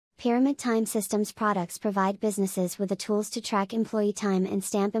Pyramid Time Systems products provide businesses with the tools to track employee time and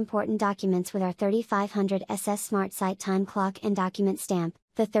stamp important documents with our 3500 SS Smart Site Time Clock and Document Stamp.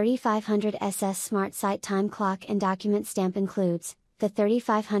 The 3500 SS Smart Site Time Clock and Document Stamp includes the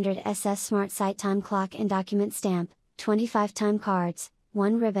 3500 SS Smart Site Time Clock and Document Stamp, 25 time cards,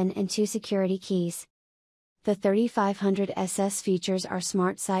 1 ribbon and 2 security keys. The 3500 SS features our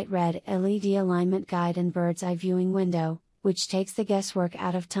Smart Site Red LED alignment guide and bird's eye viewing window, which takes the guesswork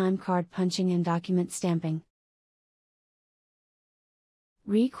out of time card punching and document stamping.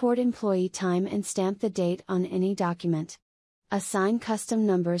 Record employee time and stamp the date on any document. Assign custom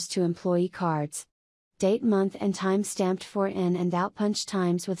numbers to employee cards. Date, month and time stamped for in and out punch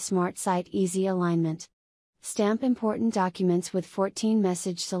times with Smart Site Easy Alignment. Stamp important documents with 14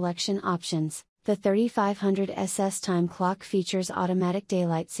 message selection options. The 3500 SS Time Clock features automatic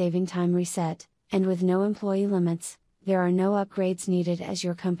daylight saving time reset, and with no employee limits, there are no upgrades needed as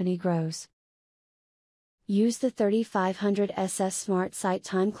your company grows. Use the 3500 SS Smart Site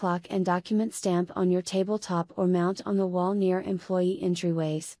Time Clock and Document Stamp on your tabletop or mount on the wall near employee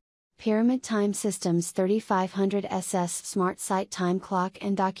entryways. Pyramid Time Systems 3500 SS Smart Site Time Clock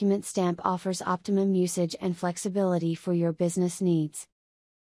and Document Stamp offers optimum usage and flexibility for your business needs.